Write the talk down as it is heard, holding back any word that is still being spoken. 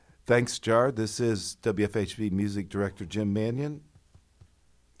Thanks, Jar. This is WFHB Music Director Jim Manion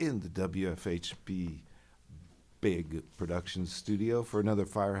in the WFHB Big Production Studio for another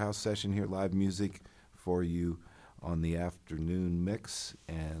Firehouse Session here, live music for you on the afternoon mix.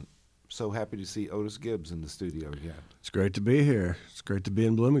 And so happy to see Otis Gibbs in the studio again. It's great to be here. It's great to be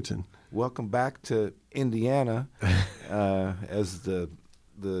in Bloomington. Welcome back to Indiana as the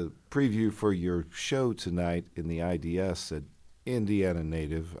preview for your show tonight in the IDS at Indiana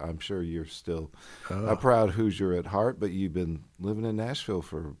native. I'm sure you're still a proud Hoosier at heart, but you've been living in Nashville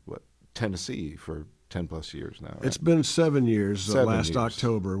for, Tennessee for 10 plus years now, right? It's been 7 years. 7 last years.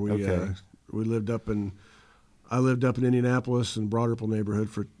 October. I lived up in Indianapolis and Broad Ripple neighborhood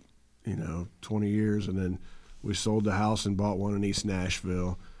for 20 years, and then we sold the house and bought one in East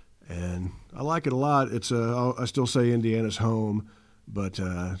Nashville, and I like it a lot. I still say Indiana's home, but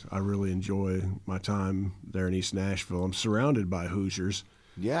I really enjoy my time there in East Nashville. I'm surrounded by Hoosiers.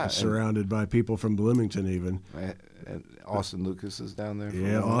 Yeah, surrounded by people from Bloomington even. And Austin Lucas is down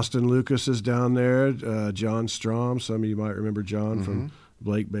there. Austin Lucas is down there. John Strom, some of you might remember John from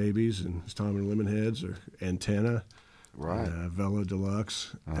Blake Babies and his time in Lemonheads or Antenna. Right. And, Velo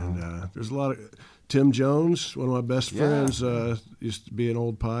Deluxe. And there's a lot of Tim Jones, one of my best friends, used to be an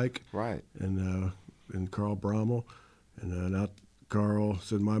Old Pike. Right. And Carl Brommel. And now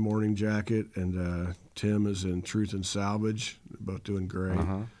Carl's in My Morning Jacket, and Tim is in Truth and Salvage. They're both doing great.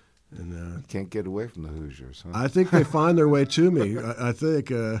 And can't get away from the Hoosiers, huh? I think they find their way to me. I think,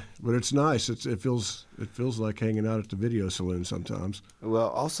 but it's nice. It feels like hanging out at the video saloon sometimes. Well,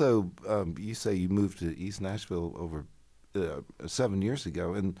 also, you say you moved to East Nashville over 7 years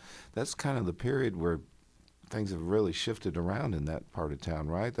ago, and that's kind of the period where things have really shifted around in that part of town,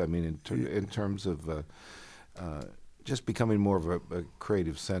 right? I mean, in terms of just becoming more of a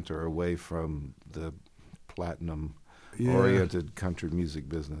creative center away from the platinum-oriented country music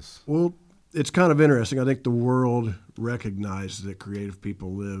business. Well, it's kind of interesting. I think the world recognized that creative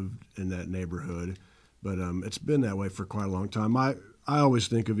people lived in that neighborhood, but it's been that way for quite a long time. I always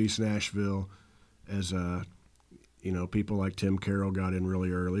think of East Nashville as people like Tim Carroll got in really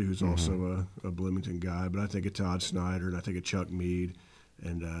early, who's also a Bloomington guy, but I think of Todd Snyder, and I think of Chuck Mead,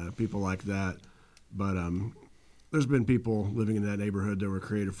 and people like that. But there's been people living in that neighborhood that were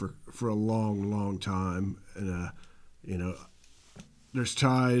creative for a long, long time. And, there's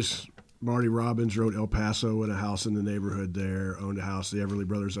ties. Marty Robbins wrote El Paso in a house in the neighborhood there, owned a house. The Everly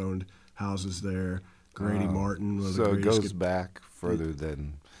Brothers owned houses there. Grady Martin was the greatest. So it goes back further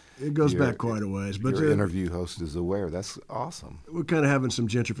than... It goes back quite a ways. But your interview host is aware. That's awesome. We're kind of having some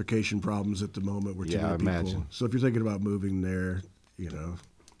gentrification problems at the moment. Where too many people. Imagine. So if you're thinking about moving there,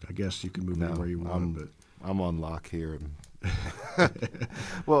 I guess you can move anywhere you want. But I'm on lock here.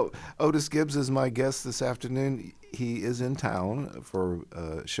 Well, Otis Gibbs is my guest this afternoon. He is in town for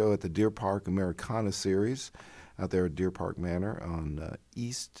a show at the Deer Park Americana Series out there at Deer Park Manor on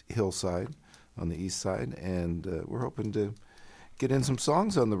East Hillside, on the east side. And we're hoping to get in some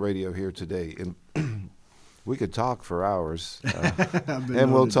songs on the radio here today. And we could talk for hours.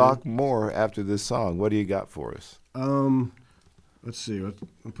 And we'll talk more after this song. What do you got for us? Let's see. I'll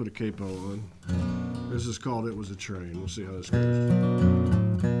put a capo on. This is called It Was a Train. We'll see how this goes.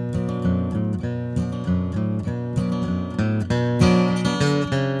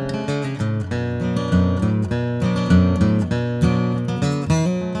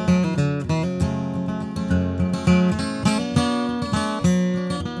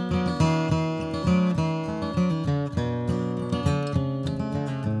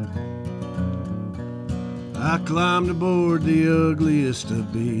 I climbed aboard the ugliest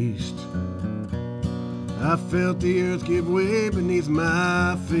of beasts. I felt the earth give way beneath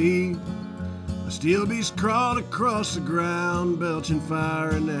my feet. A steel beast crawled across the ground, belching fire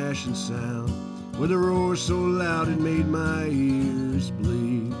and ash and sound, with a roar so loud it made my ears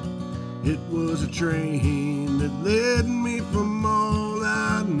bleed. It was a train that led me from all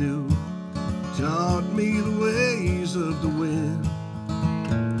I knew, taught me the ways of the wind.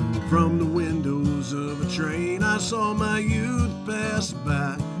 From the windows of a train I saw my youth pass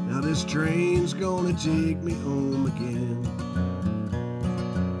by. Now this train's gonna take me home again.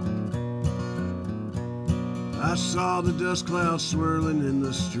 I saw the dust clouds swirling in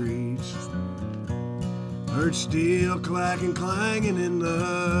the streets, heard steel clacking, clanging in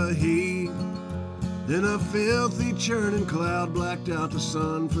the heat. Then a filthy churning cloud blacked out the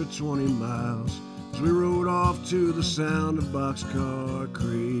sun for 20 miles. We rode off to the sound of boxcar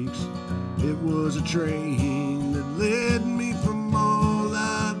creaks. It was a train that led me from all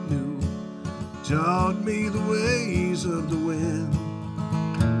I knew, taught me the ways of the wind.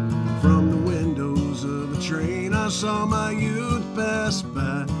 From the windows of a train I saw my youth pass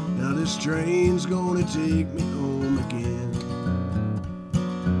by. Now this train's gonna take me home again.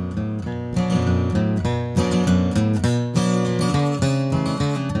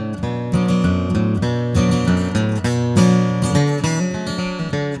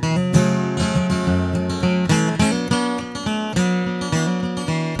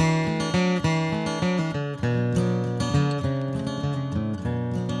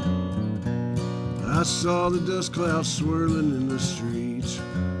 I saw the dust clouds swirling in the streets,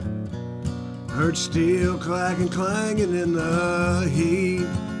 heard steel clacking, clanging in the heat,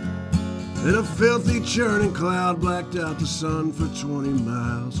 and a filthy churning cloud blacked out the sun for 20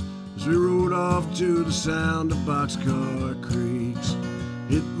 miles as we rode off to the sound of boxcar creaks.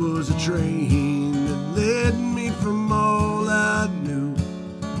 It was a train that led me from all I knew,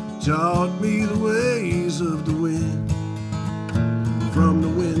 taught me the ways of the wind. From the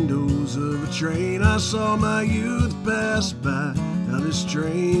windows of a train I saw my youth pass by. Now this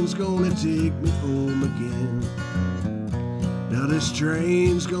train's gonna take me home again. Now this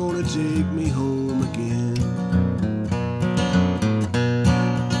train's gonna take me home again.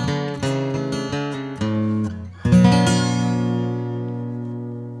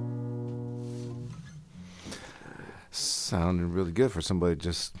 Sounded really good for somebody that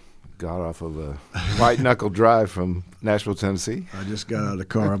just got off of a white knuckle drive from Nashville, Tennessee. I just got out of the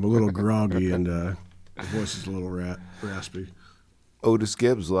car. I'm a little groggy and my voice is a little raspy. Otis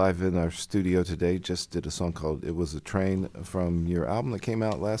Gibbs live in our studio today just did a song called It Was a Train from your album that came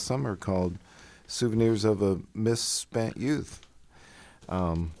out last summer called Souvenirs of a Misspent Youth.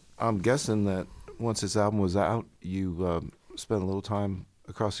 I'm guessing that once this album was out, you spent a little time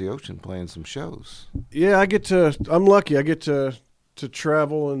across the ocean playing some shows. Yeah, I'm lucky. I get to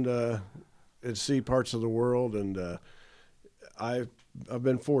travel and see parts of the world, and I've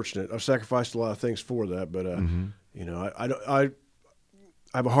been fortunate. I've sacrificed a lot of things for that, but you know, I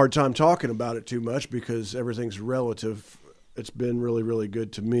have a hard time talking about it too much because everything's relative. It's been really, really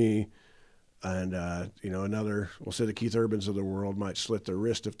good to me, and you know, we'll say the Keith Urbans of the world might slit their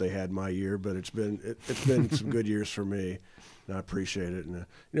wrist if they had my year, but it's been some good years for me, and I appreciate it. And you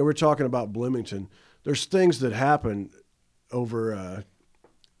know, we're talking about Bloomington. There's things that happen over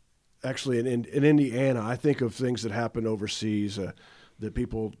actually in Indiana. I think of things that happen overseas that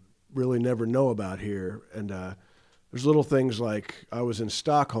people really never know about here, and there's little things like I was in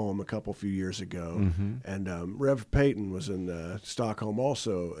Stockholm a few years ago, and Rev Payton was in Stockholm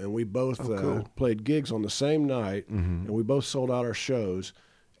also, and we both played gigs on the same night, and we both sold out our shows,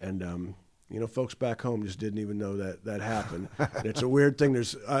 and you know, folks back home just didn't even know that happened. And it's a weird thing.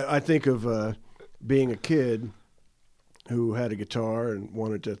 I think of being a kid who had a guitar and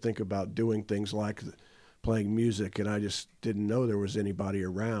wanted to think about doing things like playing music, and I just didn't know there was anybody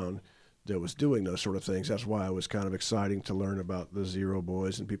around that was doing those sort of things. That's why it was kind of exciting to learn about the Zero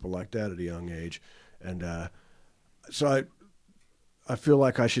Boys and people like that at a young age. And so I feel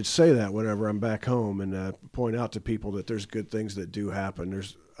like I should say that whenever I'm back home and point out to people that there's good things that do happen.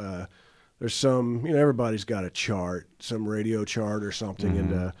 There's some, you know, everybody's got a chart, some radio chart or something,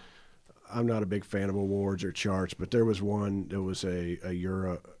 and I'm not a big fan of awards or charts, but there was one that was a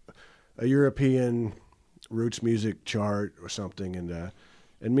European roots music chart or something, and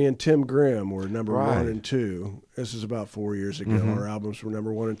me and Tim Grimm were number 1 and 2. This is about 4 years ago. Our albums were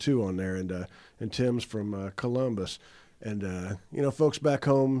number 1 and 2 on there, and Tim's from Columbus, and you know, folks back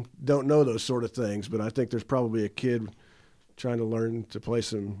home don't know those sort of things, but I think there's probably a kid trying to learn to play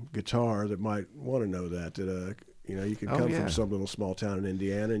some guitar that might want to know that you know, you can come from some little small town in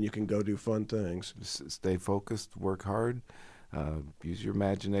Indiana and you can go do fun things. Stay focused, work hard, use your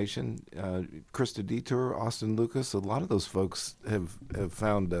imagination. Krista Detour, Austin Lucas, a lot of those folks have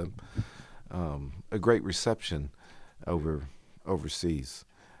found a great reception overseas.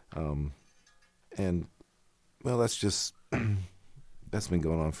 And, well, that's been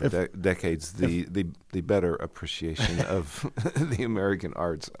going on for decades. The better appreciation of the American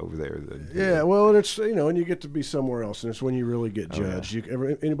arts over there. Yeah, well, and it's, you know, and you get to be somewhere else, and it's when you really get judged.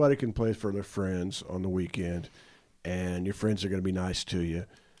 Anybody can play for their friends on the weekend, and your friends are going to be nice to you.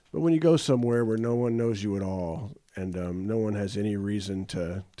 But when you go somewhere where no one knows you at all, and no one has any reason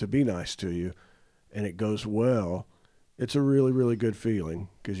to be nice to you, and it goes well, it's a really, really good feeling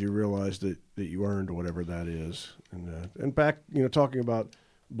because you realize that you earned whatever that is. And back, you know, talking about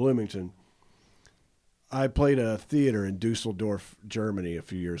Bloomington, I played a theater in Dusseldorf, Germany a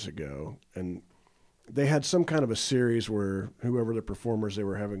few years ago, and they had some kind of a series where whoever the performers they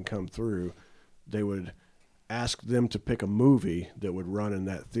were having come through, they would ask them to pick a movie that would run in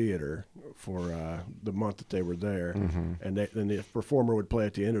that theater for the month that they were there. And then the performer would play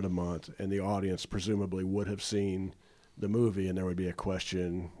at the end of the month, and the audience presumably would have seen the movie, and there would be a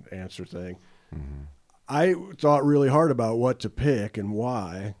question answer thing. Mm-hmm. I thought really hard about what to pick and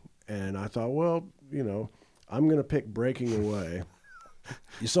why, and I thought, well, I'm going to pick Breaking Away.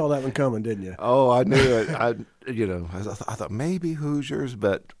 You saw that one coming, didn't you? Oh, I knew it. I thought maybe Hoosiers,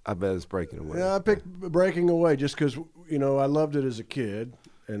 but I bet it's Breaking Away. Yeah, I picked Breaking Away just because, I loved it as a kid,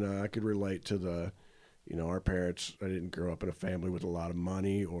 and I could relate to our parents. I didn't grow up in a family with a lot of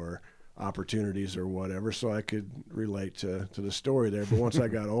money or opportunities or whatever, so I could relate to the story there. But once I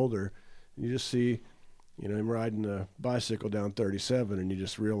got older, you just see, him riding a bicycle down 37, and you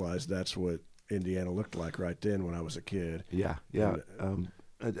just realize that's what Indiana looked like right then when I was a kid. Yeah.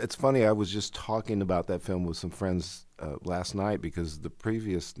 It's funny, I was just talking about that film with some friends last night, because the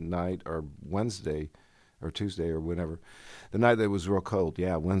previous night, or Wednesday or Tuesday or whenever, the night that it was real cold,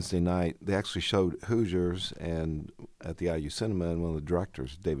 Wednesday night, they actually showed Hoosiers and at the IU Cinema, and one of the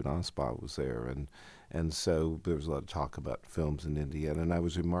directors, David Onspot, was there, and so there was a lot of talk about films in Indiana, and I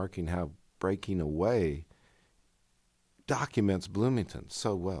was remarking how Breaking Away documents Bloomington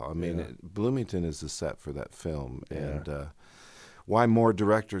so well. I mean, Bloomington is the set for that film, and why more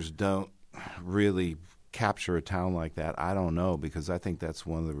directors don't really capture a town like that, I don't know, because I think that's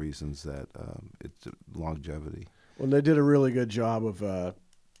one of the reasons that it's longevity. Well, they did a really good job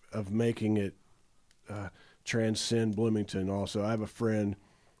of making it transcend Bloomington. Also, I have a friend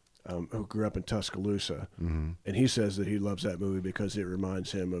who grew up in Tuscaloosa, and he says that he loves that movie because it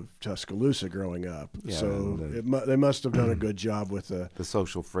reminds him of Tuscaloosa growing up. Yeah, so they must have done a good job with the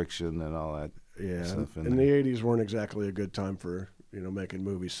social friction and all that. Yeah, stuff and the 80s weren't exactly a good time for making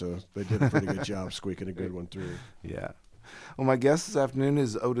movies, so they did a pretty good job squeaking a good one through. Yeah. Well, my guest this afternoon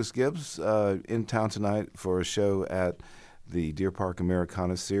is Otis Gibbs, in town tonight for a show at the Deer Park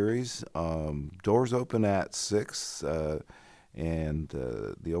Americana Series. Doors open at 6, and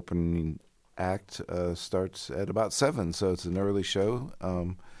the opening act starts at about 7, so it's an early show.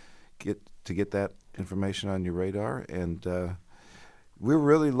 Get that information on your radar, and we're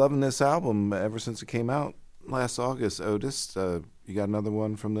really loving this album ever since it came out last August. Otis, you got another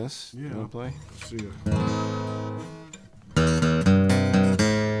one from this? Yeah. You want to play? Let's see it.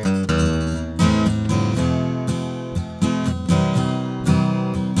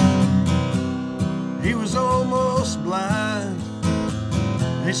 He was almost blind.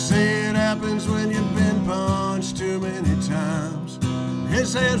 They say it happens when you've been punched too many times.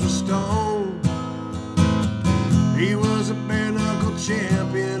 His hands were stone. He was a bare-knuckle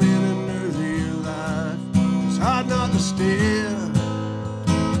champion in an earlier life. It's hard not to stare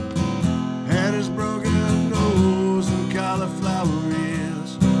at his broken nose and cauliflower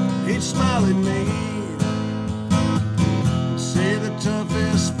ears. He'd smile at me and say the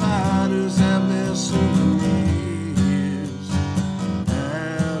toughest fighters have their souvenirs.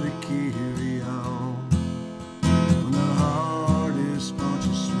 How to carry on when the hardest punch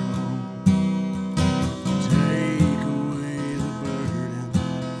is thrown. Take away the burden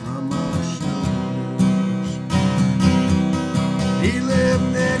from our shoulders. He lived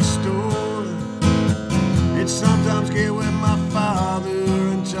next door. He'd sometimes get with my father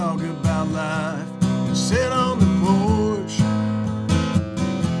and talk about life. And sit on the porch,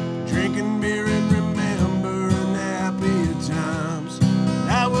 drinking beer and remembering happier times.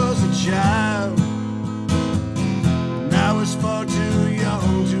 I was a child, and I was far too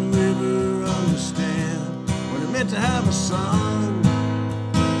young to ever understand what it meant to have a son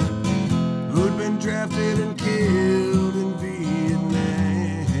who'd been drafted and killed in Vietnam.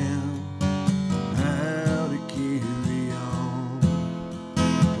 How to carry on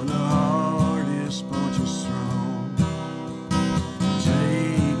when the hardest punch is thrown.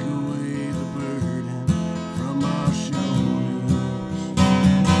 Take away the burden from our shoulders.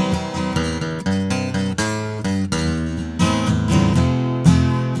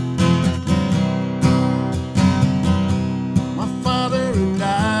 My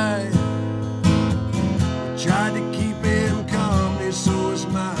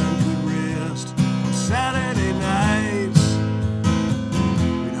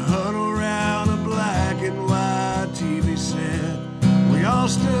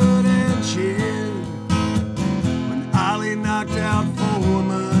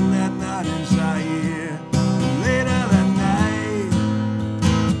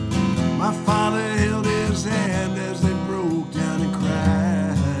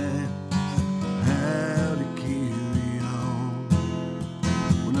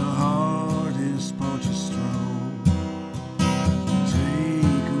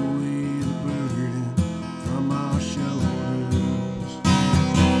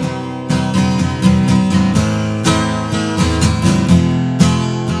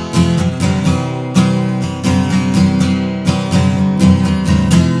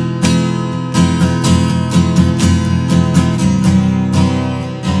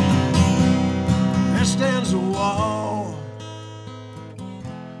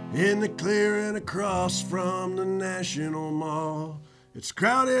clearing across from the National Mall. It's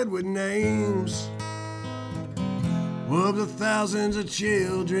crowded with names of the thousands of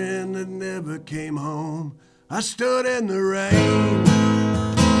children that never came home. I stood in the rain,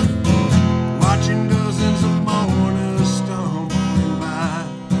 watching dozens of mourners stumbling by.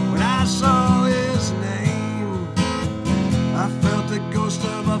 When I saw his name, I felt the ghost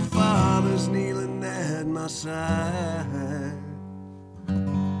of our fathers kneeling at my side.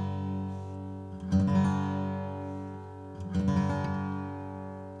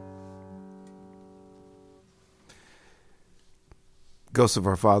 Ghosts of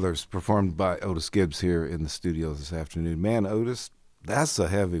Our Fathers, performed by Otis Gibbs here in the studio this afternoon. Man, Otis, that's a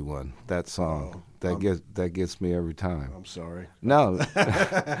heavy one, that song. That gets me every time. I'm sorry. No,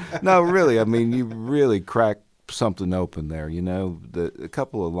 no, really. I mean, you really cracked something open there. You know, a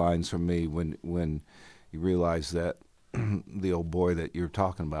couple of lines from me when you realize that the old boy that you're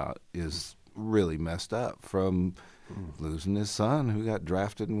talking about is really messed up from losing his son, who got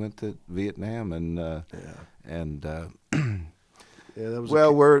drafted and went to Vietnam, Yeah, that was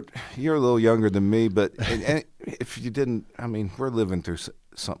you're a little younger than me, but and if you didn't, I mean, we're living through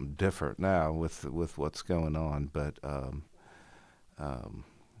something different now with what's going on. But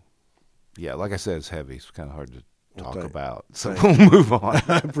yeah, like I said, it's heavy. It's kind of hard to talk about, so we'll move on.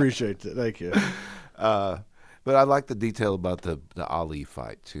 I appreciate it. Thank you. But I like the detail about the Ali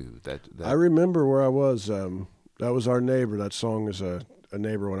fight too. That I remember where I was. That was our neighbor. That song is a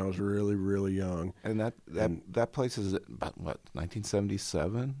neighbor when I was really, really young. And that place is about, what,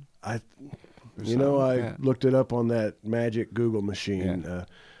 1977? I looked it up on that magic Google machine. Yeah.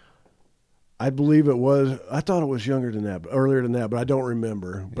 I believe it was, I thought it was younger than that, earlier than that, but I don't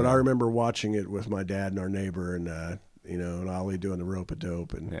remember. But I remember watching it with my dad and our neighbor and, and Ollie doing the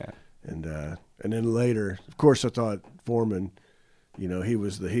rope-a-dope. And then later, of course, I thought Foreman, he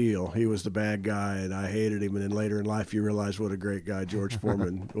was the heel. He was the bad guy, and I hated him. And then later in life, you realize what a great guy George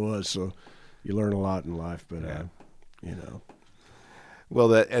Foreman was. So you learn a lot in life. But well,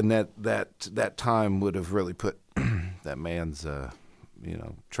 that time would have really put that man's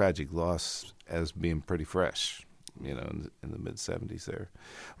tragic loss as being pretty fresh. In the mid '70s there.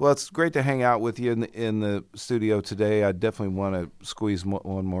 Well, it's great to hang out with you in the studio today. I definitely want to squeeze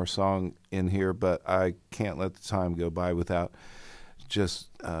one more song in here, but I can't let the time go by without just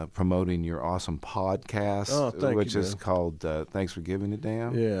promoting your awesome podcast, which is called Thanks for Giving a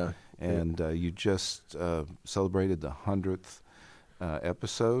Damn. Yeah. And you just celebrated the 100th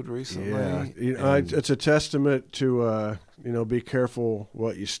episode recently. Yeah. It's a testament to, be careful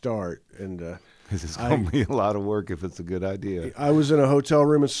what you start. And it's going to be a lot of work if it's a good idea. I was in a hotel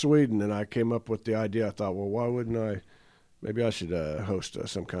room in Sweden, and I came up with the idea. I thought, well, why wouldn't I? Maybe I should host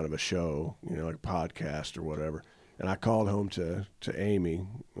some kind of a show, like a podcast or whatever. And I called home to Amy,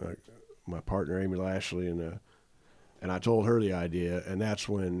 my partner, Amy Lashley, and I told her the idea. And that's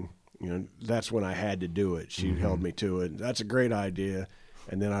when I had to do it. She held me to it. That's a great idea.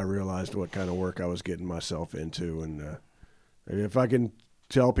 And then I realized what kind of work I was getting myself into. And if I can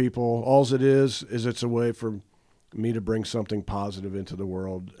tell people, all it is it's a way for me to bring something positive into the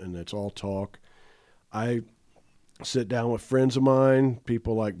world, and it's all talk. I sit down with friends of mine,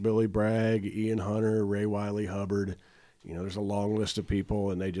 people like Billy Bragg, Ian Hunter, Ray Wiley Hubbard. There's a long list of people,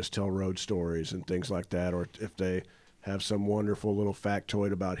 and they just tell road stories and things like that. Or if they have some wonderful little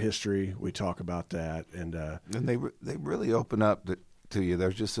factoid about history, we talk about that. And they really open up to you.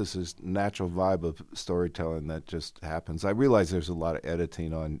 There's just this natural vibe of storytelling that just happens. I realize there's a lot of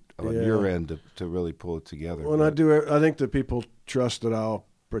editing on your end to really pull it together. Well, I think that people trust that I'll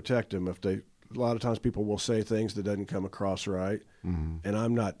protect them. A lot of times people will say things that doesn't come across right, and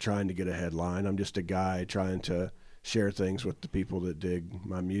I'm not trying to get a headline. I'm just a guy trying to share things with the people that dig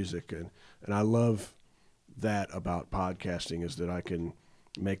my music, and I love that about podcasting, is that I can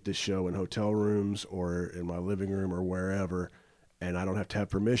make this show in hotel rooms or in my living room or wherever, and I don't have to have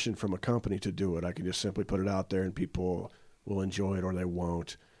permission from a company to do it. I can just simply put it out there, and people will enjoy it or they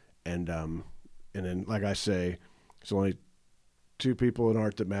won't. And then, like I say, it's only two people in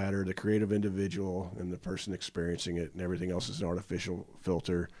art that matter: the creative individual and the person experiencing it, and everything else is an artificial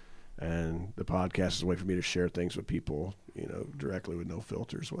filter. And the podcast is a way for me to share things with people, directly with no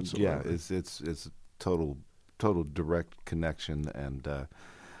filters whatsoever. Yeah, it's a total direct connection, and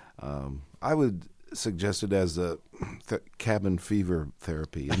I would suggest it as a cabin fever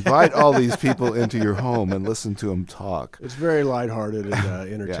therapy. Invite all these people into your home and listen to them talk. It's very lighthearted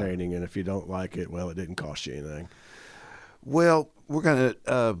and entertaining, and if you don't like it, well, it didn't cost you anything. Well, we're going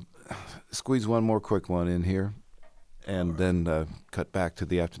to squeeze one more quick one in here, and then cut back to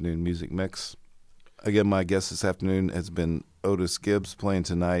the afternoon music mix. Again, my guest this afternoon has been Otis Gibbs, playing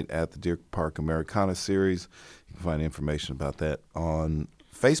tonight at the Deer Park Americana Series. You can find information about that on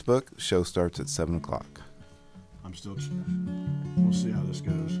Facebook. The show starts at 7 o'clock. I'm still. We'll see how this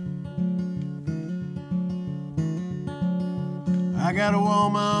goes. I got a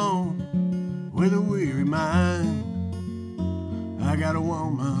woman with a weary mind. I got a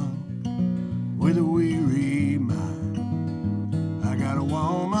woman with a weary mind. I got a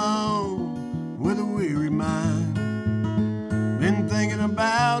woman with a weary mind. Been thinking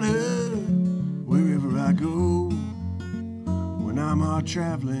about her wherever I go. When I'm out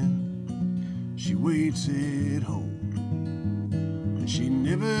traveling, she waits at home. And she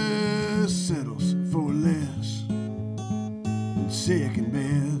never settles for less than second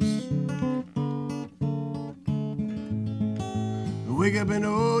best. I wake up in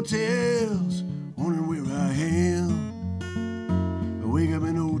hotels, wondering where I am. I wake up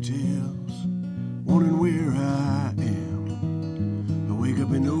in hotels, wondering where I am. I wake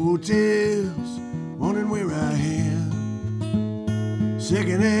up in hotels, wondering where I am.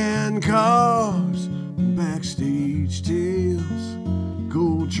 Second-hand cars, backstage tales,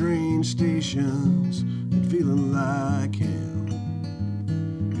 gold train stations, and feeling like hell.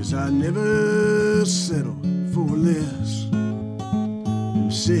 'Cause I never settle for less than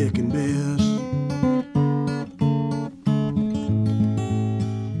second best.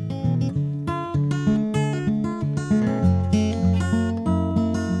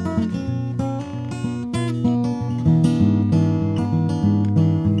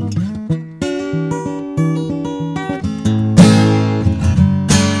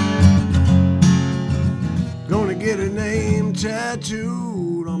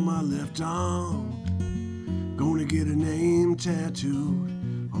 Tattooed on my left arm. Gonna get a name tattooed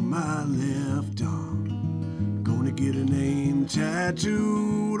on my left arm. Gonna get a name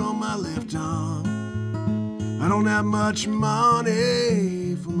tattooed on my left arm. I don't have much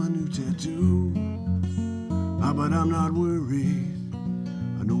money for my new tattoo, but I'm not worried.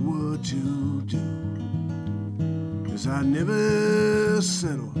 I know what to do. 'Cause I never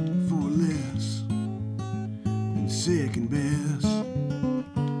settle for less than second best.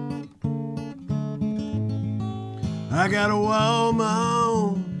 I got a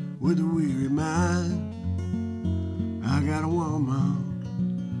woman with a weary mind. I got a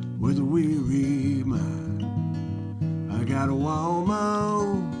woman with a weary mind. I got a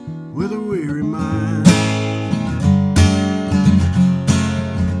woman with a weary mind.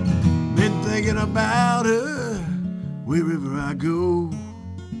 Been thinking about her wherever I go.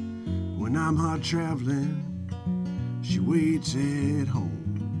 When I'm hard traveling, she waits at home.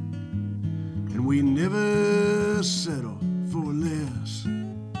 And we never settle for less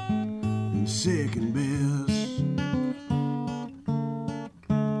than second best.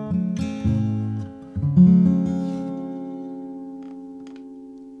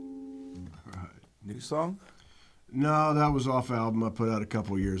 New song? No, that was off album I put out a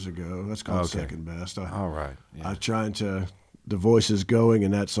couple years ago. That's called Okay. Second Best. All right. Yeah. I'm trying to, the voice is going,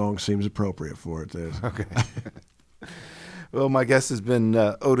 and that song seems appropriate for it. Okay. Well, my guest has been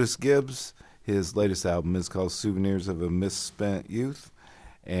Otis Gibbs. His latest album is called Souvenirs of a Misspent Youth,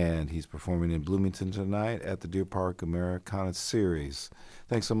 and he's performing in Bloomington tonight at the Deer Park Americana Series.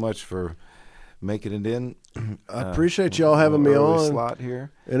 Thanks so much for making it in. I appreciate y'all having me early on. Slot here.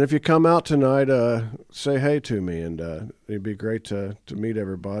 And if you come out tonight, say hey to me, and it'd be great to meet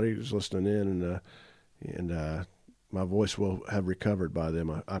everybody who's listening in, and my voice will have recovered by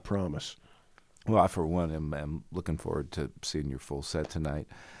then, I promise. Well, I, for one, am looking forward to seeing your full set tonight.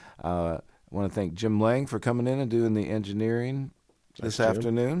 I want to thank Jim Lang for coming in and doing the engineering this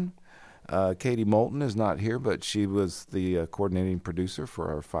afternoon. Katie Moulton is not here, but she was the coordinating producer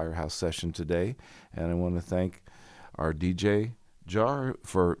for our Firehouse Session today. And I want to thank our DJ, Jar,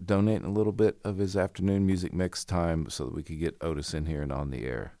 for donating a little bit of his afternoon music mix time so that we could get Otis in here and on the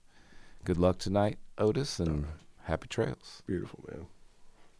air. Good luck tonight, Otis, and happy trails. Beautiful, man.